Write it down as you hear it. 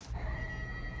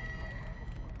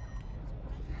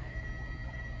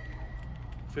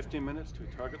15 minutes to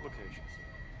target locations.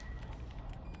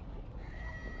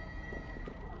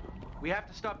 We have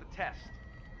to stop the test.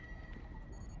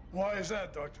 Why is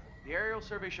that, Doctor? The aerial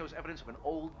survey shows evidence of an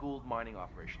old Gould mining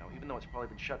operation. Now, even though it's probably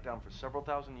been shut down for several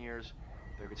thousand years,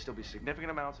 there could still be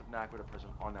significant amounts of naquita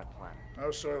present on that planet.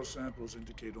 Our soil samples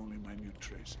indicate only minute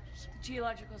traces. The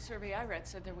geological survey I read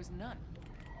said there was none.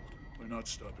 We're not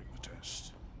stopping the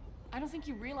test. I don't think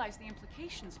you realize the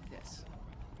implications of this.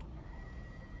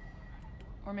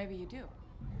 Or maybe you do.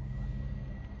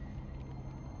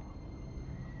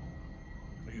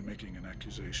 Are you making an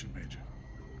accusation, Major?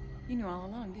 You knew all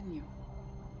along, didn't you?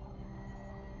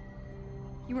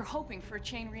 You were hoping for a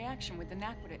chain reaction with the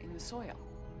naquita in the soil.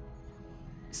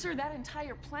 Sir, that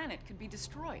entire planet could be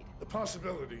destroyed. The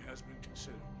possibility has been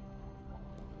considered.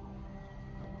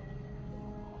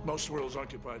 Most worlds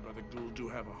occupied by the Gould do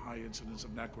have a high incidence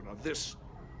of naquita. This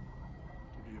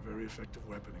could be a very effective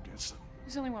weapon against them.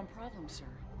 There's only one problem, sir.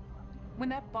 When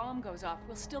that bomb goes off,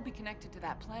 we'll still be connected to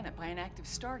that planet by an active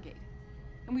Stargate.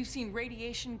 And we've seen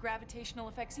radiation, gravitational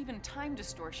effects, even time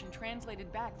distortion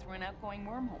translated back through an outgoing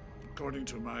wormhole. According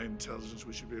to my intelligence,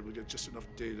 we should be able to get just enough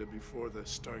data before the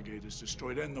Stargate is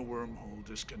destroyed and the wormhole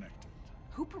disconnected.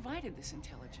 Who provided this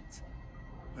intelligence?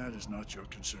 That is not your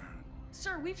concern.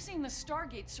 Sir, we've seen the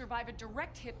Stargate survive a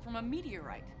direct hit from a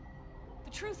meteorite.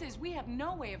 The truth is, we have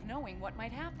no way of knowing what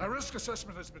might happen. A risk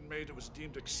assessment has been made. It was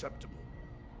deemed acceptable.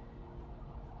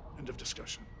 End of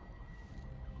discussion.